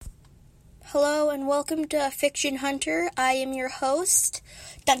Hello and welcome to Fiction Hunter. I am your host.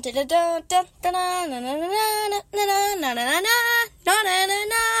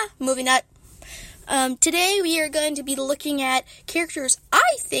 Movie nut. Today we are going to be looking at characters I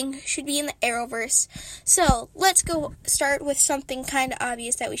think should be in the Arrowverse. So let's go start with something kind of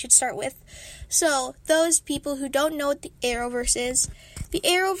obvious that we should start with. So those people who don't know what the Arrowverse is, the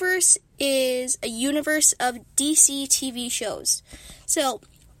Arrowverse is a universe of DC TV shows. So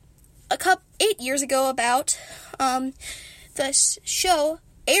 8 years ago the show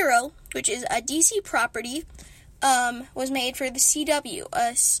Arrow, which is a DC property, was made for the CW,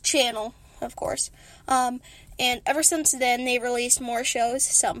 a channel, of course. And ever since then, they released more shows,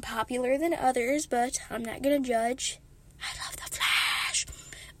 some popular than others, but I'm not going to judge. I love The Flash.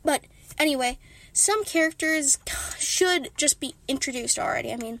 But anyway, some characters should just be introduced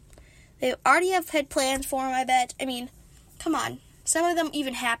already. I mean, they already have had plans for them, I bet. I mean, come on. Some of them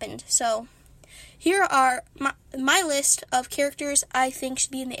even happened. So, here are my list of characters I think should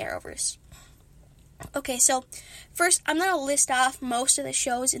be in the Arrowverse. Okay, so first, I'm going to list off most of the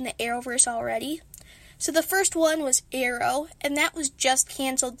shows in the Arrowverse already. So the first one was Arrow, and that was just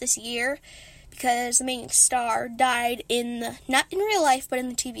canceled this year because the main star died not in real life, but in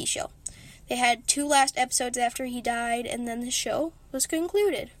the TV show. They had 2 last episodes after he died, and then the show was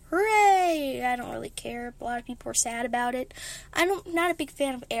concluded. Hooray! I don't really care. A lot of people were sad about it. I'm not a big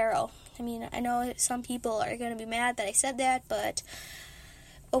fan of Arrow. I mean, I know some people are going to be mad that I said that, but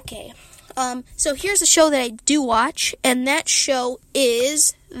okay. So here's a show that I do watch, and that show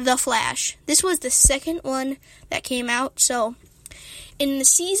is The Flash. This was the second one that came out. So in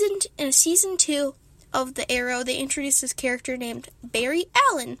season 2 of the Arrow, they introduced this character named Barry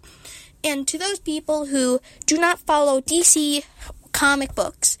Allen. And to those people who do not follow DC comic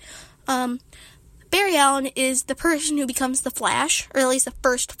books, Barry Allen is the person who becomes the Flash, or at least the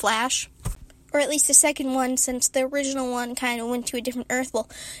first Flash. Or at least the second one, since the original one kind of went to a different Earth. Well,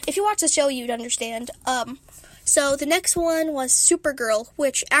 if you watch the show, you'd understand. So the next one was Supergirl,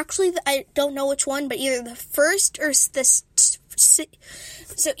 which actually I don't know which one, but either the first or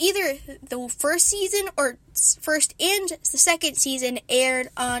either the first season or first and the second season aired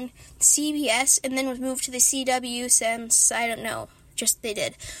on CBS and then was moved to the CW since, I don't know, just they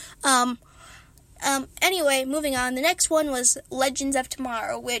did. Anyway, moving on. The next one was Legends of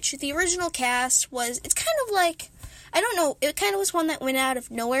Tomorrow, which the original cast was, it's kind of like, I don't know, it kind of was one that went out of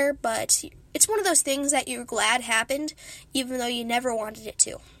nowhere, but it's one of those things that you're glad happened, even though you never wanted it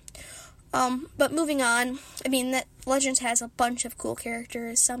to. But moving on, I mean, that Legends has a bunch of cool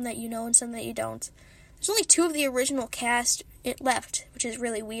characters, some that you know and some that you don't. There's only 2 of the original cast left, which is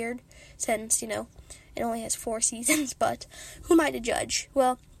really weird, since, it only has 4 seasons, but who am I to judge?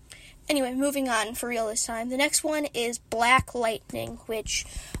 Well, anyway, moving on for real this time. The next one is Black Lightning, which,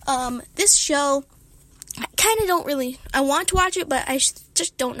 this show, I kind of don't really, I want to watch it, but I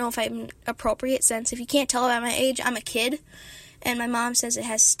just don't know if I'm appropriate, since if you can't tell by my age, I'm a kid, and my mom says it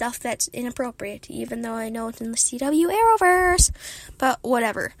has stuff that's inappropriate, even though I know it's in the CW Arrowverse, but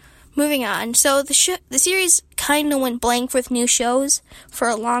whatever. Moving on. So the series kind of went blank with new shows for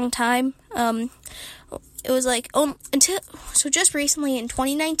a long time. It was like, so just recently in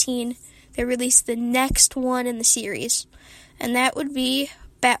 2019, they released the next one in the series, and that would be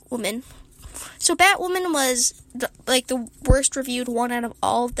Batwoman. So Batwoman was the worst reviewed one out of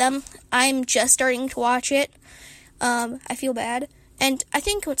all of them. I'm just starting to watch it. I feel bad. And I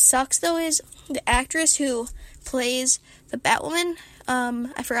think what sucks, though, is the actress who plays the Batwoman,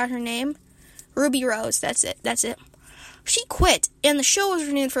 I forgot her name, Ruby Rose, that's it. She quit, and the show was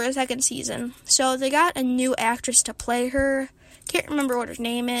renewed for a second season. So they got a new actress to play her. Can't remember what her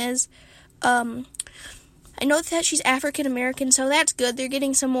name is. I know that she's African American, so that's good. They're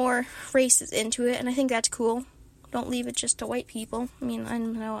getting some more races into it, and I think that's cool. Don't leave it just to white people. I mean, I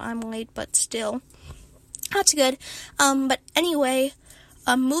know I'm white, but still. That's good. But anyway,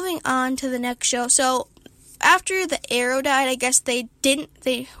 moving on to the next show. So after the Arrow died, I guess they didn't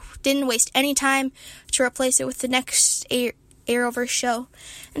waste any time to replace it with the next Arrowverse show.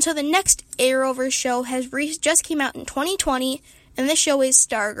 And so the next Arrowverse show just came out in 2020, and this show is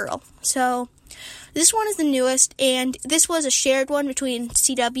Stargirl. So this one is the newest, and this was a shared one between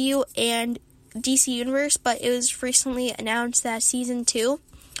CW and DC Universe, but it was recently announced that Season 2,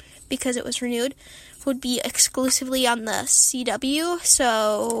 because it was renewed, would be exclusively on the CW.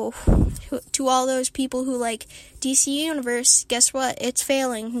 So to all those people who like DC Universe, guess what? It's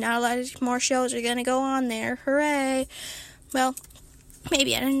failing. Not a lot of more shows are going to go on there. Hooray. Well,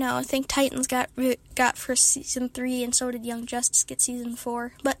 maybe, I don't know. I think Titans got got for season 3, and so did Young Justice get season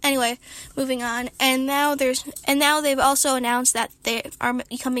 4. But anyway, moving on. And now they've also announced that they are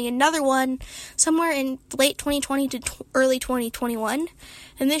becoming another one somewhere in late 2020 to early 2021.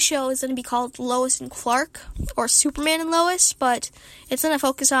 And this show is going to be called Lois and Clark, or Superman and Lois, but it's going to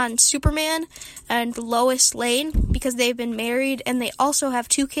focus on Superman and Lois Lane because they've been married and they also have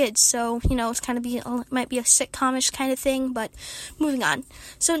 2 kids. So, it's might be a sitcomish kind of thing, but moving on.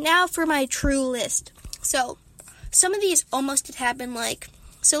 So now for my true list. So, some of these almost did happen,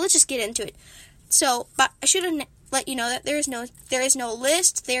 so let's just get into it. So, but I should have let you know that there is no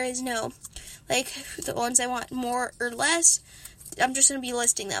list, there is no, the ones I want more or less. I'm just going to be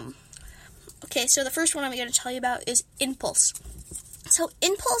listing them. Okay, so the first one I'm going to tell you about is Impulse. So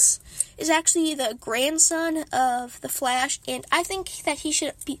Impulse is actually the grandson of the Flash, and I think that he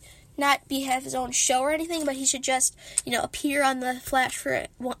should not have his own show or anything, but he should just, appear on the Flash for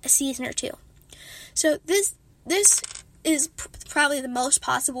a season or 2. So this is probably the most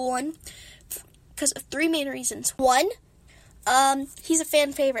possible one because of 3 main reasons. 1, he's a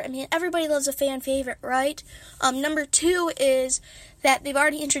fan favorite. I mean, everybody loves a fan favorite, right? Number 2 is that they've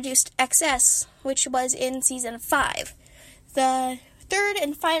already introduced XS, which was in season 5. The third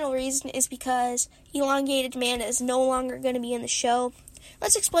and final reason is because Elongated Man is no longer going to be in the show.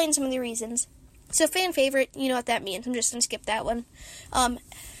 Let's explain some of the reasons. So, fan favorite, you know what that means. I'm just going to skip that one. One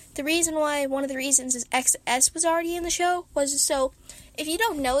of the reasons is XS was already in the show was so, if you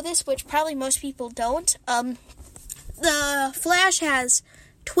don't know this, which probably most people don't, the Flash has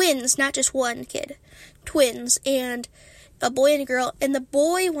twins, not just one kid. Twins, and a boy and a girl, and the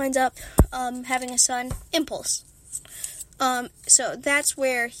boy winds up having a son, Impulse. So that's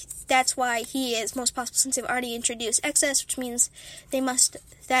why he is most possible, since they've already introduced XS, which means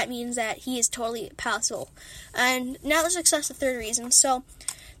that means that he is totally possible. And now let's discuss the third reason. So,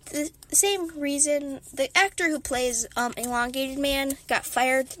 the same reason, the actor who plays Elongated Man got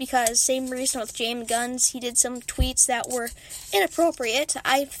fired because same reason with James Gunn. He did some tweets that were inappropriate.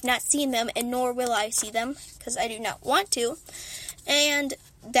 I've not seen them, and nor will I see them, because I do not want to. And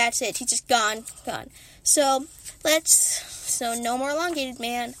that's it. He's just gone. So, no more Elongated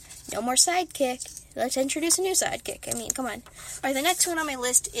Man, no more sidekick. Let's introduce a new sidekick. I mean, come on. Alright, the next one on my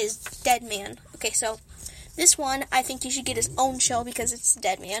list is Dead Man. Okay, so this one, I think he should get his own show because it's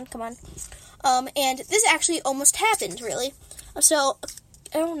Dead Man. Come on. And this actually almost happened, really. So,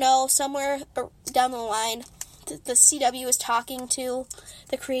 I don't know, somewhere down the line, the CW was talking to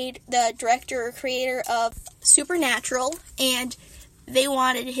the director or creator of Supernatural, and they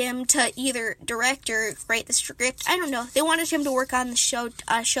wanted him to either direct or write the script. I don't know. They wanted him to work on the show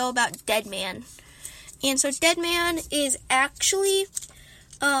about Dead Man. And so Dead Man is actually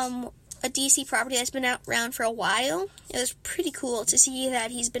a DC property that's been around for a while. It was pretty cool to see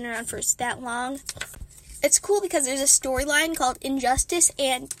that he's been around for that long. It's cool because there's a storyline called Injustice,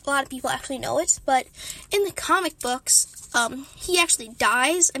 and a lot of people actually know it. But in the comic books, he actually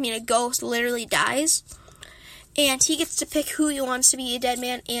dies. I mean, a ghost literally dies. And he gets to pick who he wants to be a Dead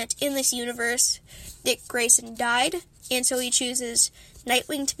Man. And in this universe, Dick Grayson died. And so he chooses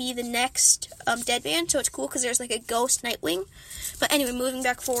Nightwing to be the next Dead Man. So it's cool because there's a ghost Nightwing. But anyway, moving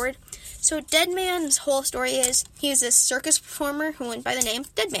back forward. So Dead Man's whole story is he's a circus performer who went by the name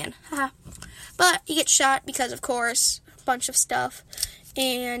Dead Man. Haha. But he gets shot because, of course, a bunch of stuff.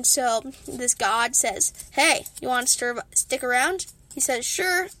 And so this god says, hey, you want to stick around? He says,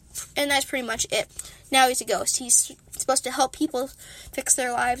 sure. And that's pretty much it. Now he's a ghost. He's supposed to help people fix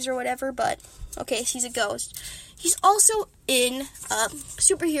their lives or whatever, but okay, he's a ghost. He's also in a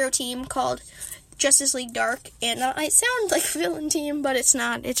superhero team called Justice League Dark, and it sounds like a villain team, but it's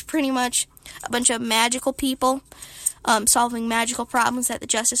not. It's pretty much a bunch of magical people solving magical problems that the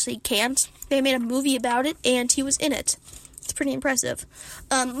Justice League can't. They made a movie about it, and he was in it. It's pretty impressive.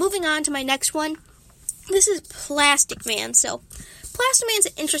 Moving on to my next one. This is Plastic Man. So, Plastic Man's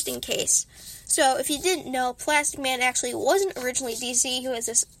an interesting case. So, if you didn't know, Plastic Man actually wasn't originally DC. He was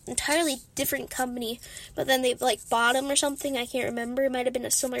this entirely different company, but then they, bought him or something. I can't remember. It might have been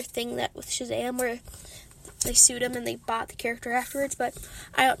a similar thing that with Shazam, where they sued him and they bought the character afterwards, but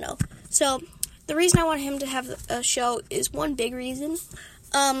I don't know. So, the reason I want him to have a show is one big reason.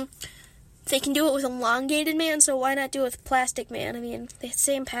 They can do it with Elongated Man, so why not do it with Plastic Man? I mean, they have the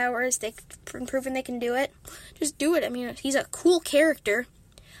same powers. They've proven they can do it. Just do it. I mean, he's a cool character.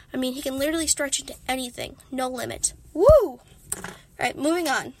 I mean, he can literally stretch into anything. No limit. Woo! Alright, moving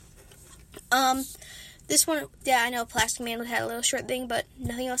on. This one, yeah, I know Plastic Man had a little short thing, but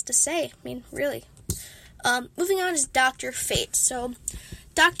nothing else to say. I mean, really. Moving on is Dr. Fate. So,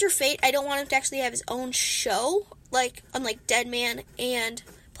 Dr. Fate, I don't want him to actually have his own show, unlike Dead Man and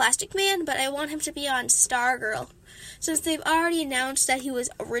Plastic Man, but I want him to be on Stargirl, since they've already announced that he was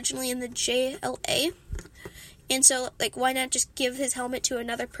originally in the JLA. And so, like, why not just give his helmet to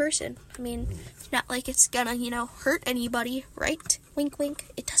another person? I mean, it's not like it's gonna, hurt anybody, right? Wink, wink.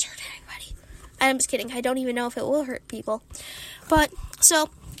 It does hurt anybody. I'm just kidding. I don't even know if it will hurt people. But, so,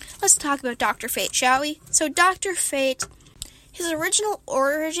 let's talk about Dr. Fate, shall we? So, Dr. Fate, his original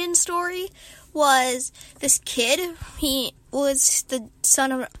origin story was this kid. He was the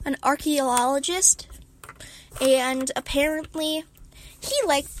son of an archaeologist, and apparently he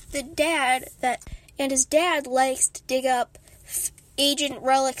liked the dad and his dad likes to dig up ancient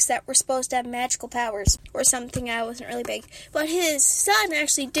relics that were supposed to have magical powers, or something. I wasn't really big. But his son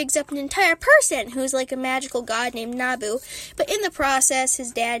actually digs up an entire person who's like a magical god named Nabu. But in the process,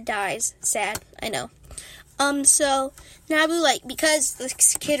 his dad dies. Sad, I know. So Nabu, because this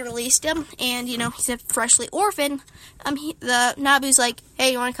kid released him, and, he's a freshly orphan, Nabu's like,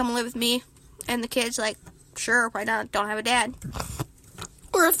 hey, you want to come live with me? And the kid's like, sure, why not? Don't have a dad.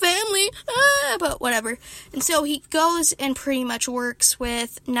 Or a family, but whatever. And so he goes and pretty much works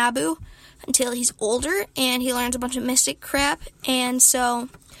with Nabu until he's older, and he learns a bunch of mystic crap, and so,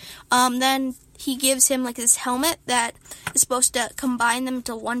 then he gives him, this helmet that is supposed to combine them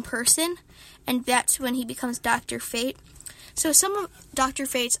to one person, and that's when he becomes Dr. Fate. So some of Dr.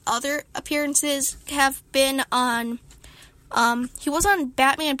 Fate's other appearances have been on, he was on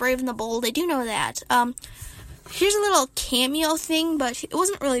Batman Brave and the Bold, I do know that. Here's a little cameo thing, but it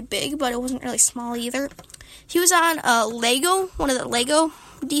wasn't really big, but it wasn't really small either. He was on one of the Lego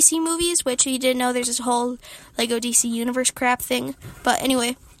DC movies, which you didn't know there's this whole Lego DC Universe crap thing. But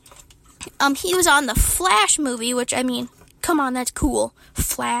anyway, he was on the Flash movie, which, come on, that's cool.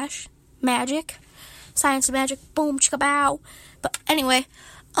 Flash, magic, science and magic, boom, chicka bow. But anyway,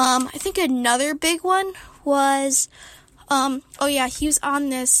 I think another big one was, he was on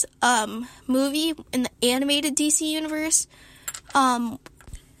this movie in the animated DC universe,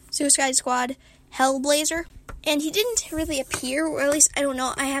 Suicide Squad, Hellblazer, and he didn't really appear, or at least, I don't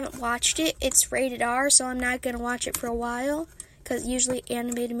know, I haven't watched it. It's rated R, so I'm not going to watch it for a while, because usually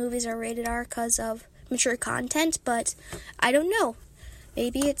animated movies are rated R because of mature content, but I don't know.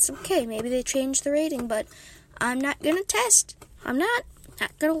 Maybe it's okay, maybe they changed the rating, but I'm not going to test. I'm not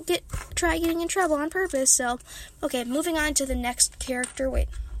going to try getting in trouble on purpose, so, okay, moving on to the next character,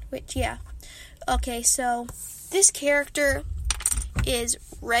 okay, so, this character is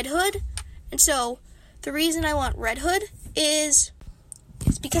Red Hood, and so, the reason I want Red Hood is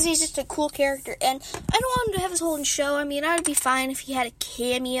because he's just a cool character, and I don't want him to have his whole show. I would be fine if he had a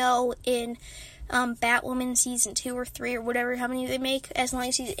cameo in Batwoman Season 2 or 3 or whatever, how many they make, as long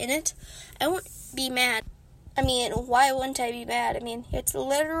as he's in it. I won't be mad. Why wouldn't I be mad? It's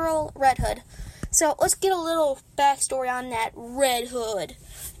literal Red Hood. So, let's get a little backstory on that Red Hood.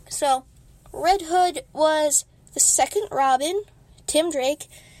 So, Red Hood was the second Robin, Tim Drake.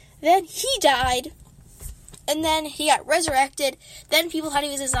 Then he died, and then he got resurrected. Then people thought he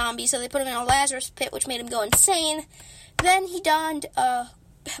was a zombie, so they put him in a Lazarus pit, which made him go insane. Then he donned a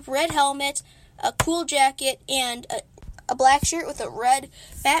red helmet, a cool jacket, and a black shirt with a red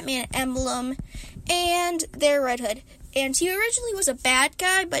Batman emblem, and they're Red Hood. And he originally was a bad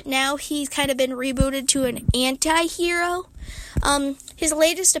guy, but now he's kind of been rebooted to an anti-hero. His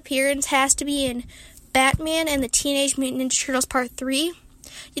latest appearance has to be in Batman and the Teenage Mutant Ninja Turtles Part 3.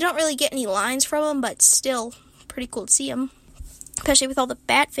 You don't really get any lines from him, but still pretty cool to see him, especially with all the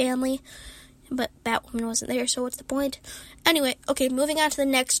Bat family. But Batwoman wasn't there, so what's the point? Anyway, okay, moving on to the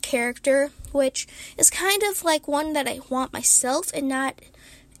next character, which is kind of like one that I want myself and not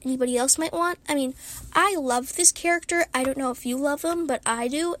anybody else might want. I love this character. I don't know if you love him, but I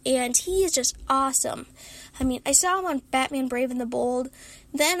do, and he is just awesome. I saw him on Batman Brave and the Bold.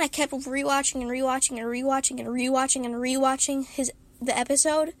 Then I kept rewatching the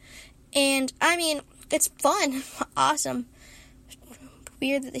episode, and it's fun, awesome.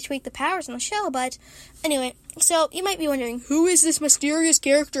 Weird that they tweaked the powers on the show, but anyway, so you might be wondering, who is this mysterious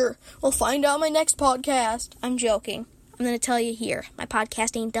character? We'll find out in my next podcast. I'm joking. I'm going to tell you here. My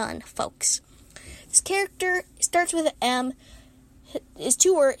podcast ain't done, folks. This character starts with an M. His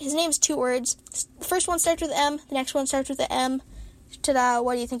name's 2 words. The first one starts with M. The next one starts with an M. Ta-da,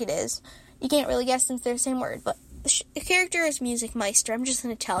 what do you think it is? You can't really guess since they're the same word, but the character is Music Meister. I'm just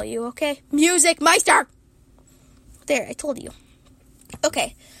going to tell you, okay? Music Meister! There, I told you.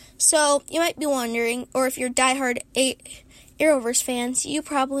 Okay, so you might be wondering, or if you're diehard Arrowverse fans, you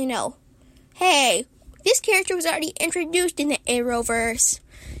probably know. Hey, this character was already introduced in the Arrowverse.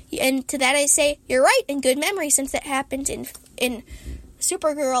 And to that I say, you're right, and good memory, since that happened in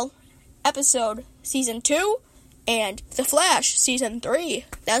Supergirl episode Season 2, and The Flash season 3.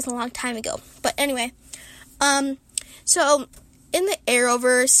 That was a long time ago. But anyway, so in the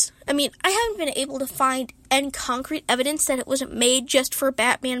Arrowverse, I mean, I haven't been able to find any concrete evidence that it wasn't made just for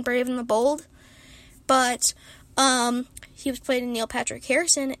Batman Brave and the Bold. But he was played in Neil Patrick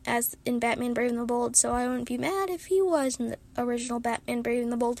Harrison as in Batman Brave and the Bold, so I wouldn't be mad if he was in the original Batman Brave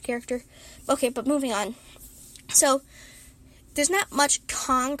and the Bold character. Okay, but moving on. So, there's not much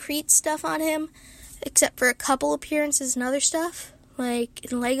concrete stuff on him, except for a couple appearances and other stuff, like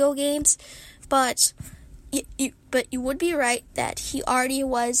in Lego games, but you would be right that he already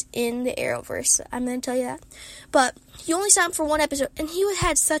was in the Arrowverse. I'm going to tell you that. But you only saw him for one episode, and he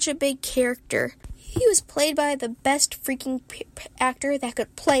had such a big character. He was played by the best freaking actor that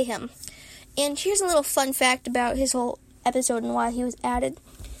could play him. And here's a little fun fact about his whole episode and why he was added.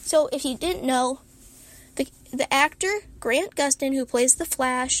 So, if you didn't know, the actor, Grant Gustin, who plays the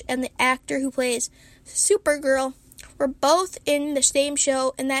Flash, and the actor who plays Supergirl were both in the same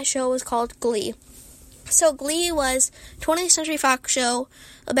show, and that show was called Glee. So, Glee was a 20th Century Fox show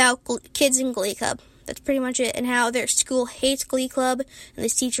about kids in Glee Club. That's pretty much it, and how their school hates Glee Club, and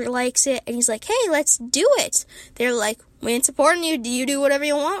this teacher likes it, and he's like, hey, let's do it. They're like, we ain't supporting you, you do whatever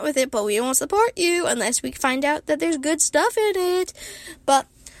you want with it, but we won't support you unless we find out that there's good stuff in it. But,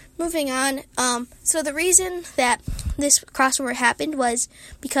 moving on, so the reason that this crossover happened was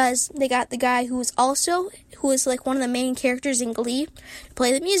because they got the guy who was like one of the main characters in Glee to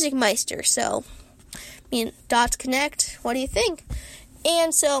play the Music Meister, so, I mean, dots connect, what do you think?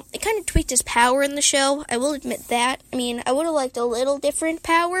 And so, it kind of tweaked his power in the show, I will admit that. I mean, I would have liked a little different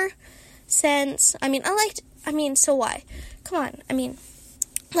power, since, so why? Come on,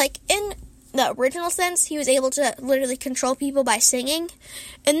 like, in the original sense, he was able to literally control people by singing.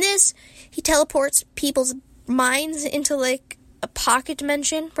 In this, he teleports people's minds into, like, a pocket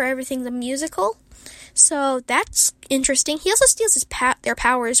dimension where everything's a musical. So, that's interesting. He also steals their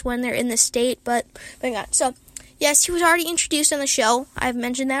powers when they're in this state, but, hang on. So, yes, he was already introduced on the show. I've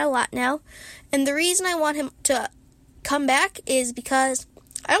mentioned that a lot now. And the reason I want him to come back is because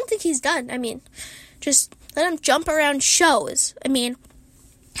I don't think he's done. Just let him jump around shows.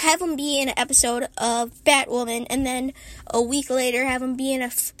 Have him be in an episode of Batwoman, and then a week later have him be in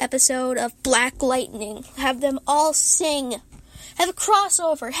an episode of Black Lightning. Have them all sing. Have a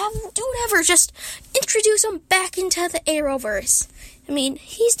crossover. Have them do whatever. Just introduce him back into the Arrowverse.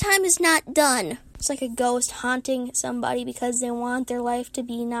 His time is not done. It's like a ghost haunting somebody because they want their life to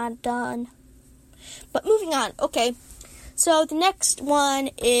be not done. But moving on. Okay. So the next one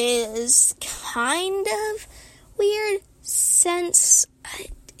is kind of weird since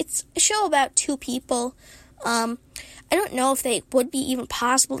it's a show about two people. I don't know if they would be even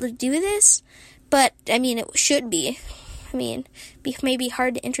possible to do this, but it should be. It may be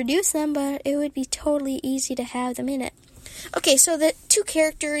hard to introduce them, but it would be totally easy to have them in it. Okay, so the two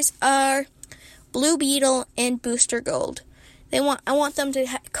characters are Blue Beetle and Booster Gold. I want them to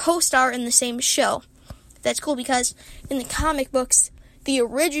co-star in the same show. That's cool because in the comic books, the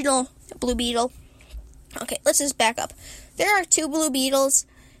original Blue Beetle. Okay, let's just back up. There are two Blue Beetles.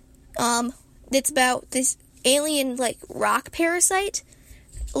 It's about this alien rock parasite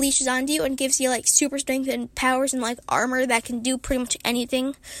leashes onto you and gives you super strength and powers and armor that can do pretty much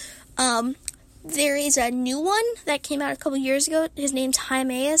anything. There is a new one that came out a couple years ago. His name's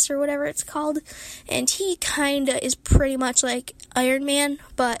Hymeus or whatever it's called, and he kinda is pretty much like Iron Man,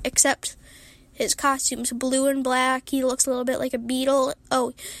 but except his costume's blue and black. He looks a little bit like a beetle.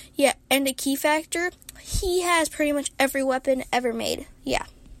 Oh, yeah, and a key factor. He has pretty much every weapon ever made. Yeah,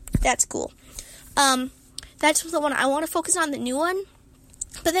 that's cool. That's the one I want to focus on, the new one.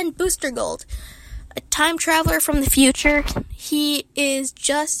 But then Booster Gold, a time traveler from the future. He is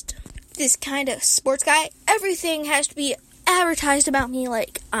just this kind of sports guy. Everything has to be advertised about me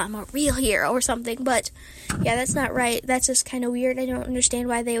like I'm a real hero or something, but yeah, that's not right. That's just kind of weird. I don't understand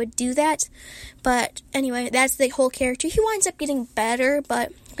why they would do that. But anyway, that's the whole character. He winds up getting better,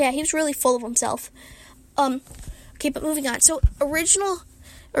 but yeah, he was really full of himself. Okay, but moving on. So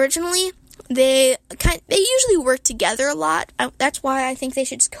originally, they usually work together a lot. That's why I think they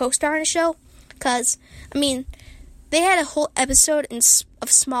should co-star in a show. Because, they had a whole episode of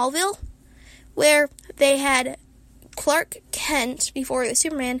Smallville where they had Clark Kent, before he was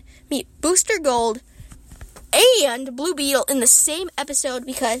Superman, meet Booster Gold and Blue Beetle in the same episode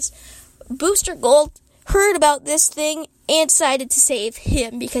because Booster Gold heard about this thing and decided to save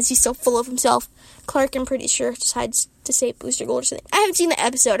him because he's so full of himself. Clark, I'm pretty sure, decides to save Booster Gold or something. I haven't seen the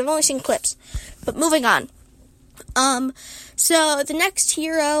episode. I've only seen clips. But moving on. So the next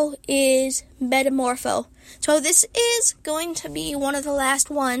hero is Metamorpho. So this is going to be one of the last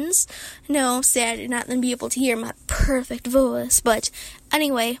ones. No, sad you're not going to be able to hear my perfect voice. But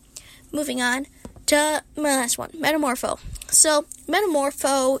anyway, moving on to my last one, Metamorpho. So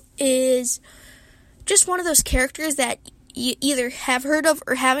Metamorpho is just one of those characters that you either have heard of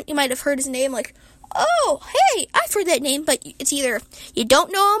or haven't. You might have heard his name, like, oh, hey, I've heard that name, but it's either you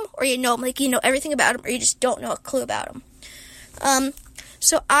don't know him or you know him, like you know everything about him, or you just don't know a clue about him.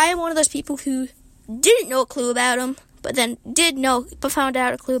 So I'm one of those people who didn't know a clue about him, but then but found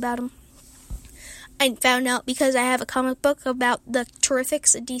out a clue about him. I found out because I have a comic book about the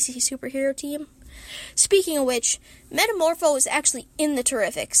Terrifics, a DC superhero team. Speaking of which, Metamorpho is actually in the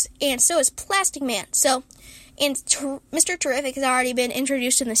Terrifics, and so is Plastic Man. Mr. Terrific has already been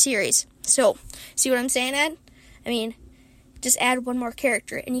introduced in the series. So, see what I'm saying, Ed? I mean, just add one more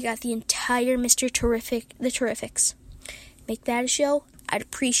character, and you got the entire Mr. Terrific, the Terrifics. Make that a show. I'd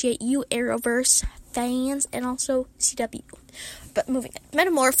appreciate you, Arrowverse fans, and also CW. But moving on.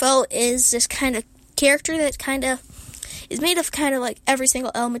 Metamorpho is this kind of character that kind of is made of kind of like every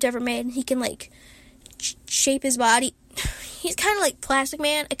single element ever made. And he can like shape his body. He's kind of like Plastic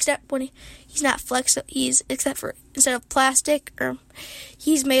Man, except when he's not flexible. Instead of plastic, or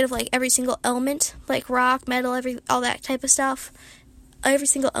he's made of like every single element, like rock, metal, all that type of stuff. Every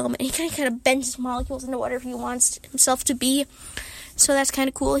single element. He kind of bends his molecules into whatever he wants himself to be. So that's kind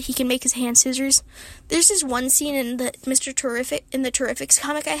of cool. He can make his hand scissors. There's this one scene in the Terrifics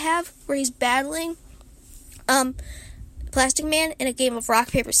comic I have where he's battling Plastic Man in a game of rock,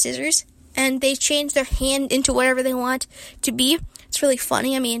 paper, scissors, and they change their hand into whatever they want to be. It's really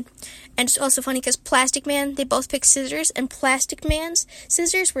funny. I mean, and it's also funny because Plastic Man, they both picked scissors, and Plastic Man's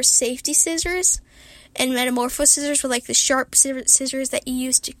scissors were safety scissors, and Metamorpho scissors were like the sharp scissors that you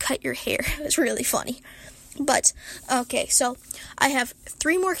use to cut your hair. It was really funny. But, okay, so I have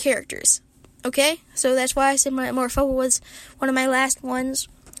 3 more characters, okay? So that's why I said Metamorpho was one of my last ones.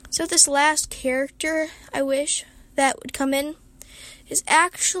 So this last character I wish that would come in is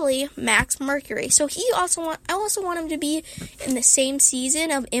actually Max Mercury. So I also want him to be in the same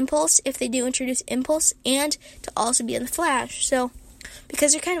season of Impulse, if they do introduce Impulse, and to also be in The Flash. So,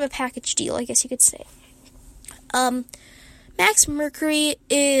 because they're kind of a package deal, I guess you could say. Max Mercury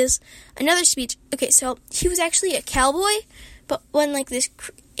is another speed... Okay, so he was actually a cowboy, but when, like, this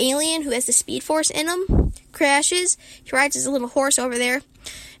alien who has the Speed Force in him crashes, he rides his little horse over there,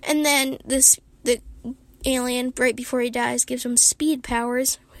 and then the alien, right before he dies, gives him speed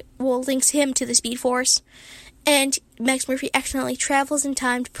powers, links him to the Speed Force, and Max Mercury accidentally travels in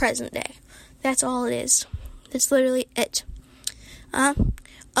time to present day. That's all it is. That's literally it. I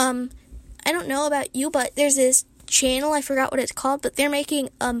don't know about you, but there's this channel, I forgot what it's called, but they're making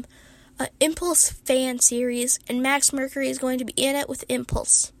an Impulse fan series, and Max Mercury is going to be in it with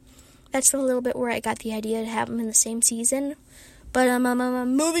Impulse. That's a little bit where I got the idea to have them in the same season. But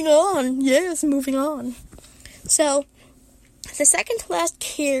moving on. Yes, moving on. So, the second to last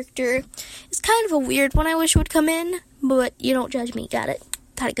character is kind of a weird one I wish would come in, but you don't judge me. Got it?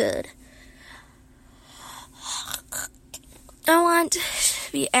 Got it good. I want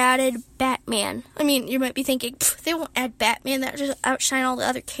to be added Batman. I mean, you might be thinking, they won't add Batman, that will just outshine all the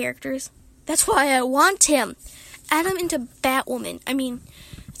other characters. That's why I want him. Add him into Batwoman. I mean,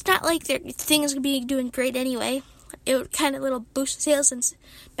 it's not like their things would be doing great anyway. It would kind of little boost sales since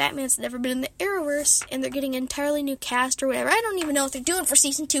Batman's never been in the Arrowverse, and they're getting an entirely new cast or whatever. I don't even know what they're doing for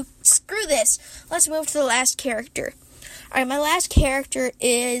Season 2. Screw this. Let's move to the last character. Alright, my last character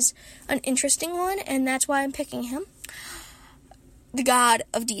is an interesting one, and that's why I'm picking him. The God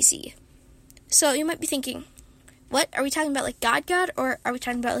of DC. So you might be thinking, what? Are we talking about like God, or are we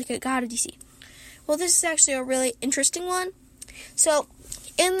talking about like a God of DC? Well, this is actually a really interesting one. So,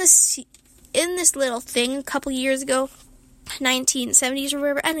 in this little thing a couple years ago, 1970s or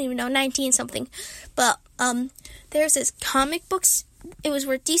whatever, I don't even know, 19 something, but there's this comic books. It was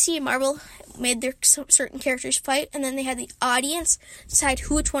where DC and Marvel made their certain characters fight, and then they had the audience decide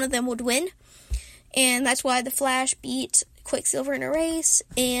which one of them would win, and that's why the Flash beat Quicksilver in a race,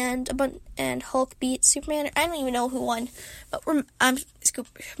 and Hulk beat Superman. I don't even know who won, but I'm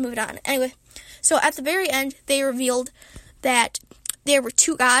moving on. Anyway, so at the very end, they revealed that there were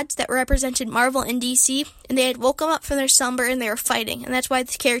 2 gods that represented Marvel and DC, and they had woken up from their slumber and they were fighting, and that's why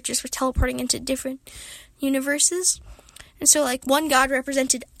the characters were teleporting into different universes. And so, like, one god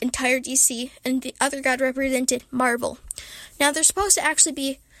represented entire DC, and the other god represented Marvel. Now, they're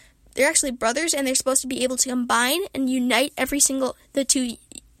actually brothers, and they're supposed to be able to combine and unite the 2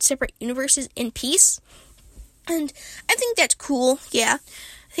 separate universes in peace. And I think that's cool. Yeah,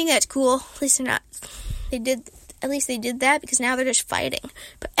 I think that's cool. At least they did that, because now they're just fighting.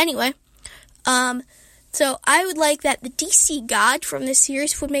 But anyway, So I would like that the DC God from this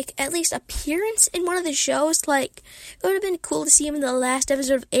series would make at least appearance in one of the shows. Like, it would have been cool to see him in the last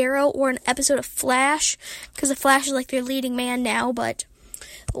episode of Arrow or an episode of Flash, because the Flash is like their leading man now, but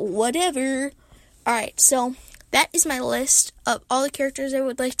whatever. Alright, so that is my list of all the characters I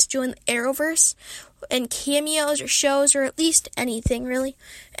would like to join the Arrowverse, and cameos or shows, or at least anything, really.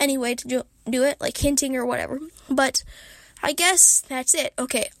 Any way to do it, like hinting or whatever. But I guess that's it.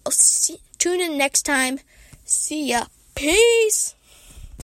 Okay, tune in next time. See ya. Peace!